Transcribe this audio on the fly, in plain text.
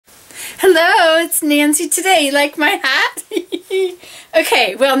Hello, it's Nancy today. You like my hat?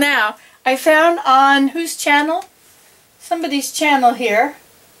 Okay, well now, I found on whose channel? Somebody's channel here.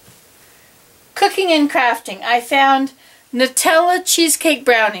 Cooking and Crafting. I found Nutella cheesecake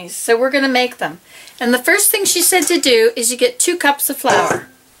brownies, so we're going to make them. And the first thing she said to do is you get 2 cups of flour.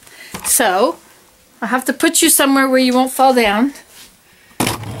 So, I'll have to put you somewhere where you won't fall down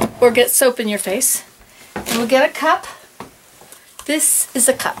or get soap in your face. And we'll get a cup. This is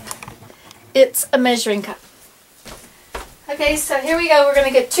a cup. It's a measuring cup. Okay, so here we go. We're going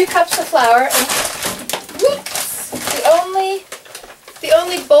to get 2 cups of flour. And whoops! The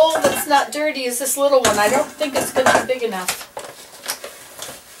only bowl that's not dirty is this little one. I don't think it's going to be big enough.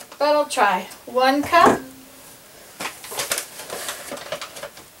 But I'll try. 1 cup.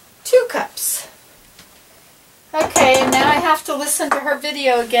 2 cups. Okay, and now I have to listen to her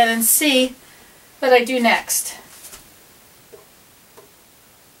video again and see what I do next.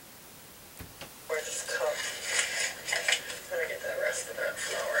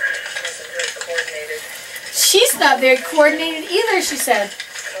 She's not very coordinated either, she said.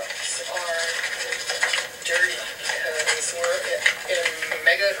 Cups are dirty because we're in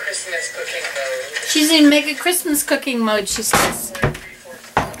mega Christmas cooking mode. She's in mega Christmas cooking mode, she says. 1 3/4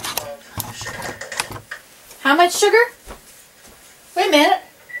 cup of sugar. How much sugar? Wait a minute.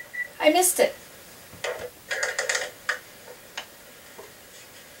 I missed it.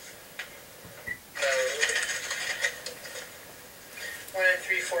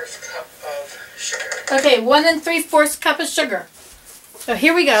 Cup of sugar. Okay, 1 3/4 cup of sugar. So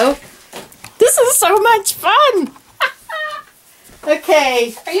here we go. This is so much fun!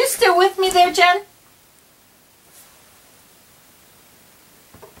 Okay, are you still with me there, Jen?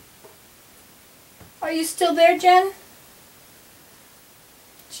 Are you still there, Jen?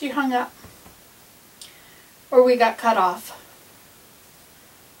 She hung up. Or we got cut off.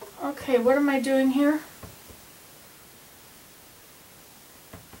 Okay, what am I doing here?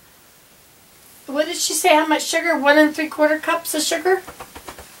 What did she say? How much sugar? 1 3/4 cups of sugar?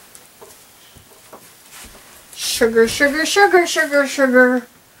 Sugar, sugar, sugar, sugar, sugar.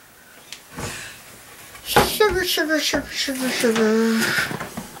 Sugar, sugar, sugar, sugar, sugar.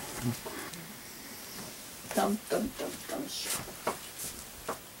 Dum, dum, dum, dum.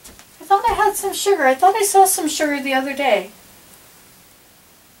 I thought I had some sugar. I thought I saw some sugar the other day.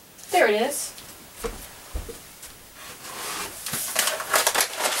 There it is.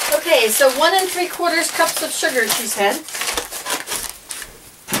 Okay, so 1 3/4 cups of sugar, she said.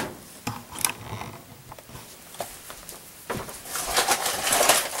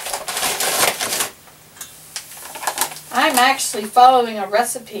 I'm actually following a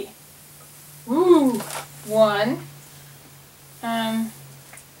recipe. Ooh, 1. And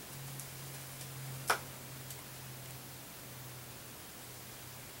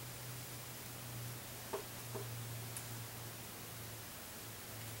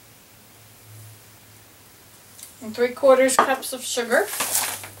 3/4 cups of sugar.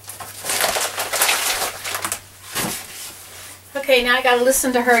 Okay, now I gotta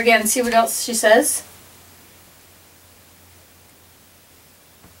listen to her again and see what else she says.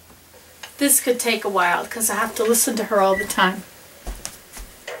 This could take a while because I have to listen to her all the time.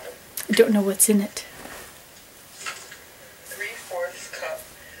 I don't know what's in it. 3/4 cup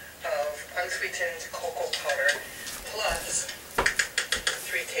of unsweetened cocoa powder plus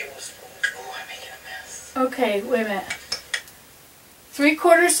 3 tablespoons. Oh, I'm making a mess. Okay, wait a minute.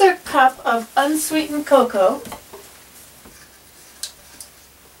 3/4 cup of unsweetened cocoa.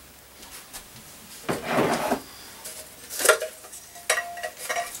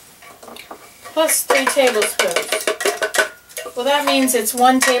 Plus 3 tablespoons. Well, that means it's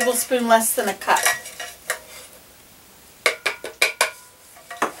 1 tablespoon less than a cup.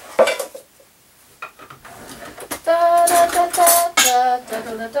 Da da da da da da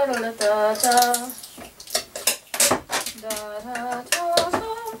da da da da da.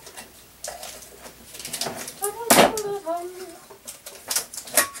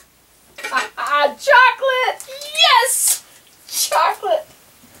 Chocolate! Yes! Chocolate!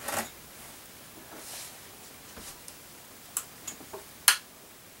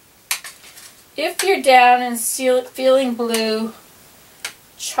 If you're down and feeling blue,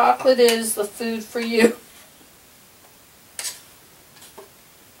 chocolate is the food for you.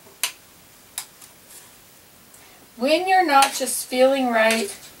 When you're not just feeling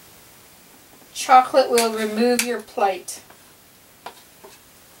right, chocolate will remove your plight.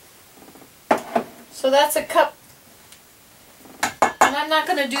 So that's a cup. And I'm not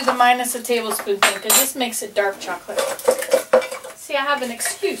going to do the minus a tablespoon thing because this makes it dark chocolate. See, I have an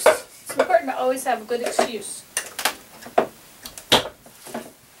excuse. It's important to always have a good excuse.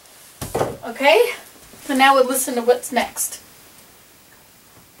 Okay? So now we'll listen to what's next.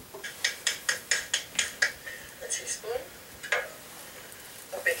 A teaspoon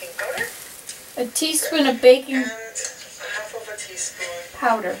of baking powder. A teaspoon of baking And half of a teaspoon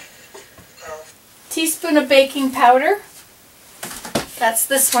powder. of Teaspoon of baking powder. That's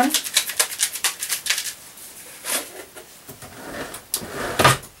this one.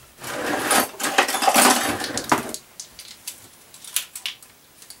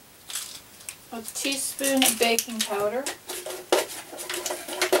 A teaspoon of baking powder.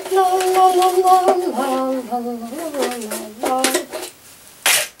 La la la la la la la la.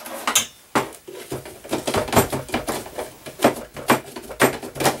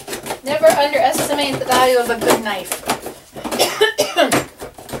 Never underestimate the value of a good knife.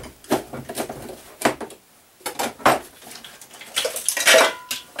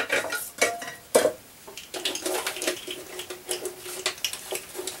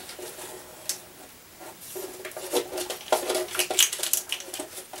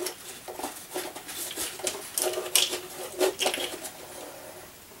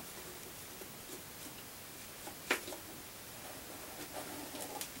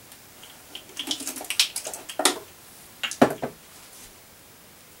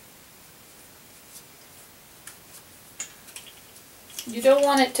 You don't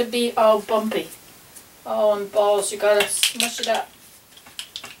want it to be all bumpy. Oh, and balls, you gotta smush it up.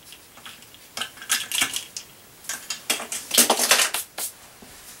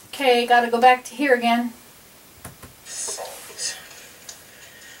 Okay, gotta go back to here again. salt.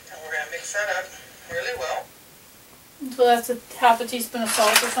 And we're going to mix that up really well. So that's a half a teaspoon of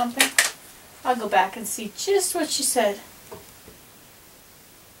salt or something. I'll go back and see just what she said.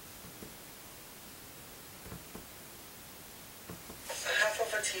 Half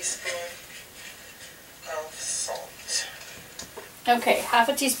of a teaspoon of salt. Okay, half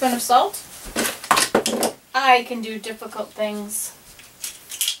a teaspoon of salt. I can do difficult things.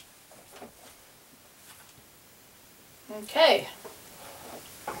 Okay.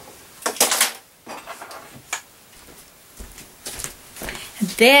 And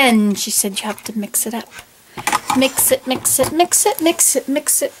then she said you have to mix it up. Mix it, mix it, mix it, mix it,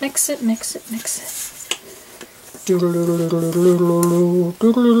 mix it, mix it, mix it, mix it.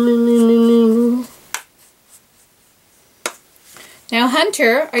 Now,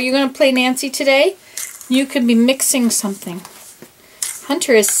 Hunter, are you going to play Nancy today? You could be mixing something.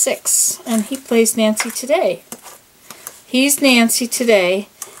 Hunter is 6, and he plays Nancy today. He's Nancy today,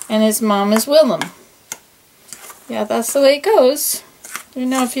 and his mom is Willem. Yeah, that's the way it goes. You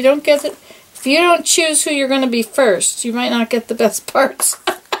know, if you don't get it, if you don't choose who you're going to be first, you might not get the best parts.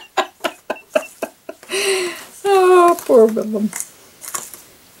 Oh, poor Willem.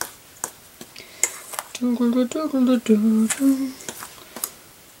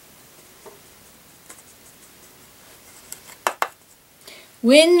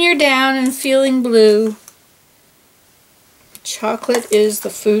 When you're down and feeling blue, chocolate is the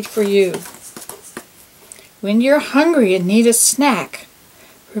food for you. When you're hungry and need a snack,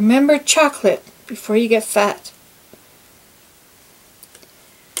 remember chocolate before you get fat.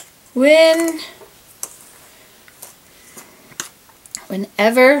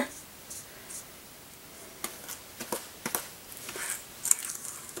 Whenever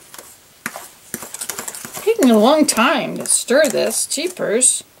taking a long time to stir this,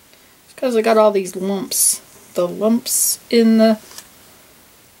 jeepers. It's because I got all these lumps. The lumps in the...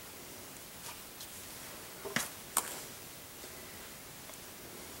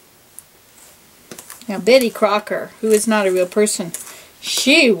 Now Betty Crocker, who is not a real person,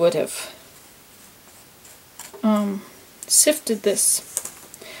 she would have sifted this.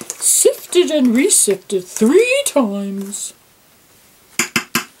 Sifted and resifted 3 times.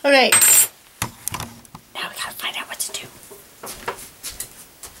 Alright. Now we gotta find out what to do.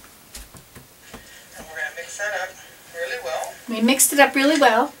 And we're going to mix that up really well. We mixed it up really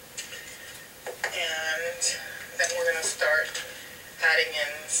well. And then we're going to start adding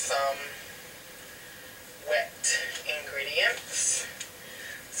in some wet ingredients.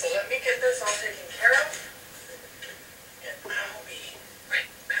 So let me get this all taken care of, and I'll be right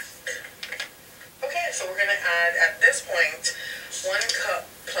back. Okay, so we're going to add, at this point, 1 cup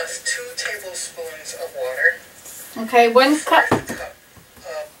plus 2 tablespoons of water. Okay, 1 cup. Cup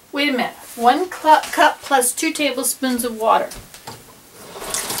of Wait a minute. 1 cup plus 2 tablespoons of water.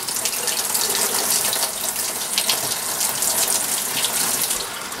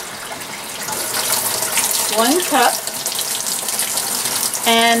 One cup,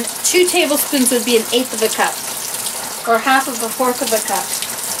 and 2 tablespoons would be 1/8 of a cup, or 1/2 of a 1/4 of a cup.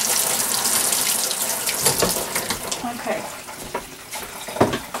 Okay.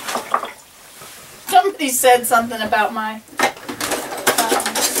 Somebody said something about my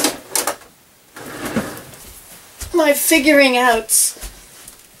my figuring outs.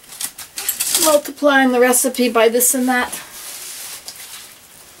 Multiplying the recipe by this and that.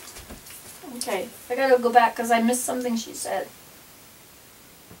 Okay, I gotta go back because I missed something she said.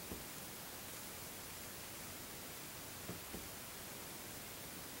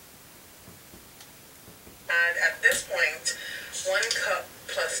 Add at this point 1 cup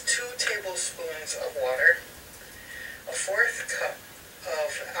plus 2 tablespoons of water, a 1/4 cup of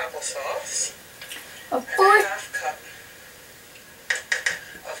applesauce,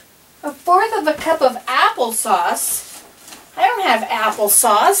 A fourth of a cup of applesauce. I don't have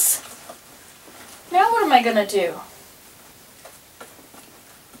applesauce. Now what am I gonna do?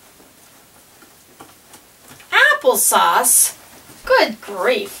 Applesauce? Good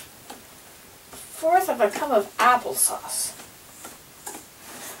grief. 1/4 of a cup of applesauce.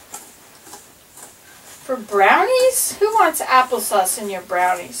 For brownies? Who wants applesauce in your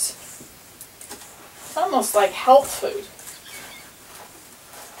brownies? It's almost like health food.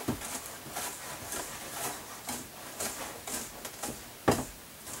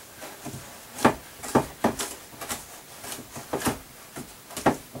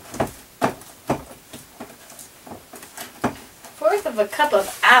 Of a cup of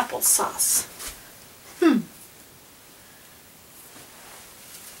applesauce.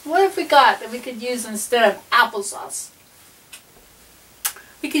 What have we got that we could use instead of applesauce?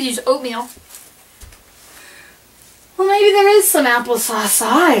 We could use oatmeal. Well, maybe there is some applesauce.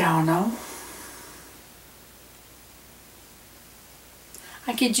 I don't know.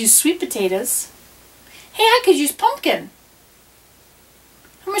 I could use sweet potatoes. Hey, I could use pumpkin.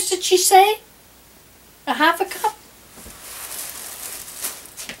 How much did she say? 1/2 cup?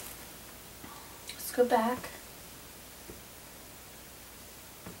 Let's go back.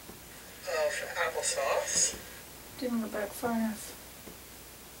 Of applesauce. Didn't go back far enough.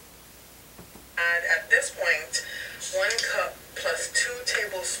 Add at this point 1 cup plus 2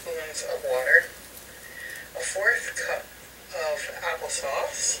 tablespoons of water, a 1/4 cup of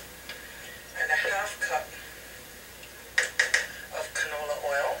applesauce, and a 1/2 cup of canola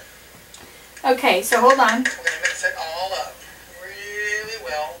oil. Okay, so hold on. We're going to mix it all up really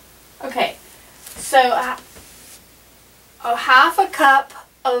well. Okay, so a 1/2 cup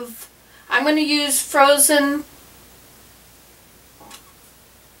of, I'm going to use frozen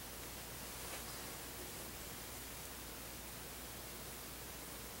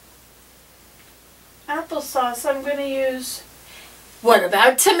applesauce. I'm going to use, what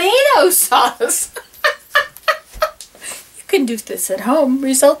about tomato sauce? You can do this at home.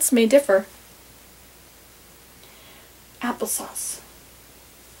 Results may differ. Applesauce.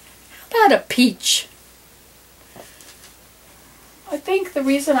 How about a peach? I think the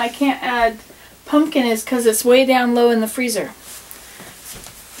reason I can't add pumpkin is because it's way down low in the freezer.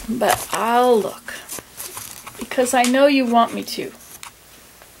 But I'll look. Because I know you want me to.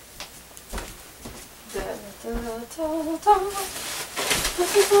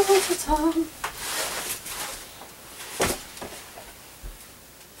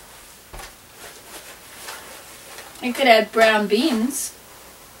 I could add brown beans.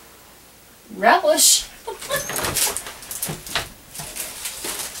 Relish.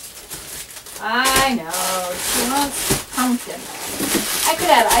 I know, she wants pumpkin. I could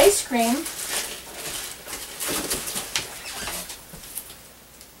add ice cream.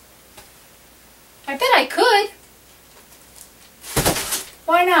 I bet I could.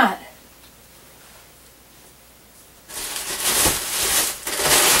 Why not?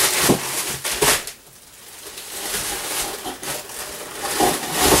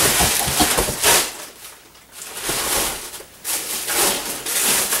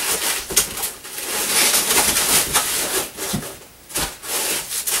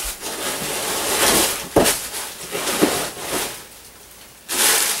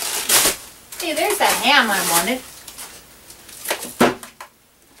 Hey, there's that ham I wanted.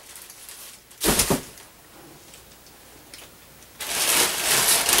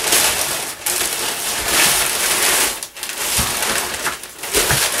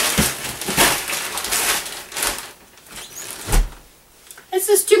 This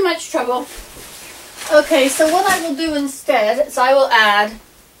is too much trouble. Okay, so what I will do instead is I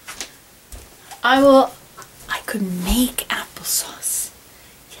could make applesauce.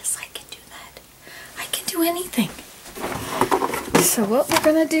 Yes, I can do that. I can do anything. So what we're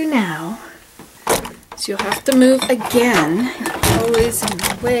going to do now is you'll have to move again. You're always in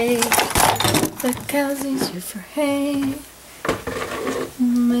the way. The cows eat you for hay.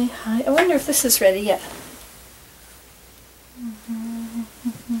 I wonder if this is ready yet.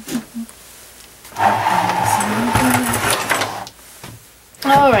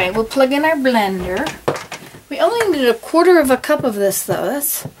 Alright, we'll plug in our blender. We only need a quarter of a cup of this though.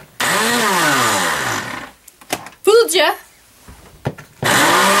 That's... Fooled ya!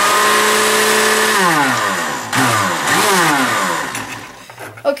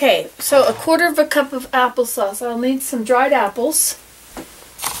 Okay, so a quarter of a cup of applesauce. I'll need some dried apples.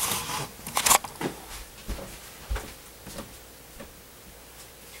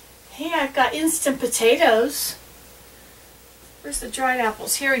 Hey, I've got instant potatoes. Where's the dried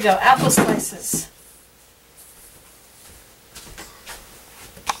apples? Here we go, apple slices.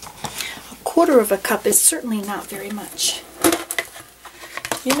 A quarter of a cup is certainly not very much.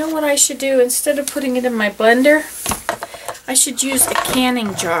 You know what I should do? Instead of putting it in my blender, I should use a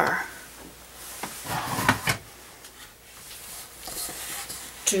canning jar.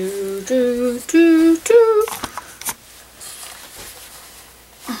 Do, do, do, do.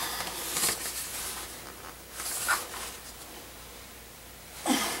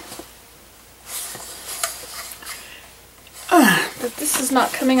 But this is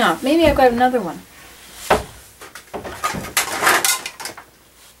not coming off. Maybe I've got another one.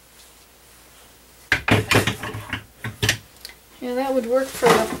 Yeah, that would work for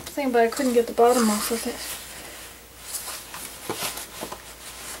the thing, but I couldn't get the bottom off with it.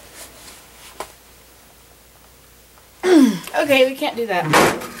 Okay, we can't do that.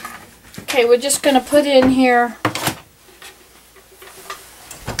 Okay, we're just going to put in here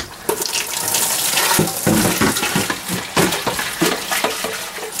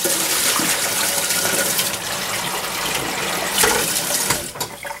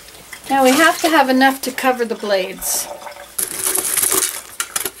now we have to have enough to cover the blades.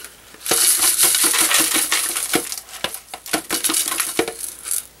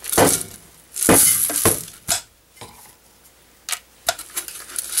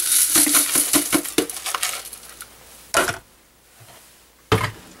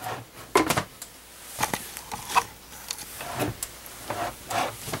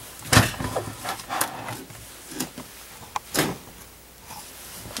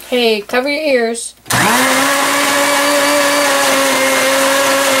 Okay, cover your ears.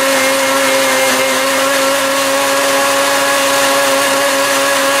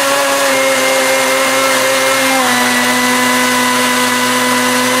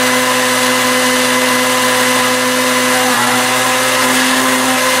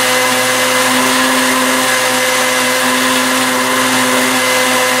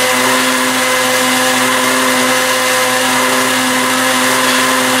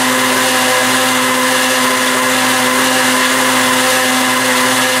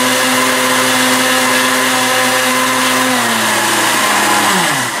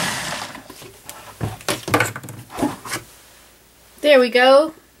 There we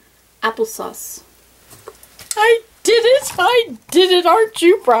go. Applesauce. I did it! I did it! Aren't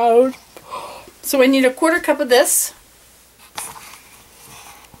you proud? So I need a quarter cup of this.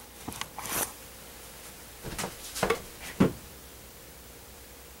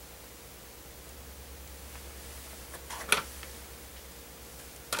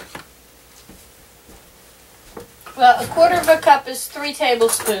 Well, a quarter of a cup is 3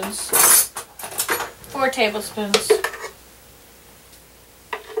 tablespoons. 4 tablespoons.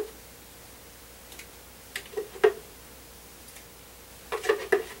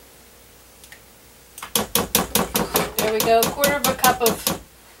 There we go, a quarter of a cup of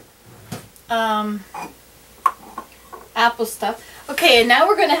apple stuff. Okay, and now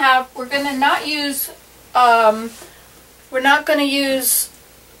we're not going to use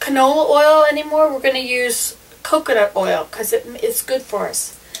canola oil anymore. We're going to use coconut oil because it's good for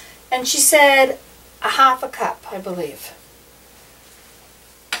us. And she said a half a cup, I believe.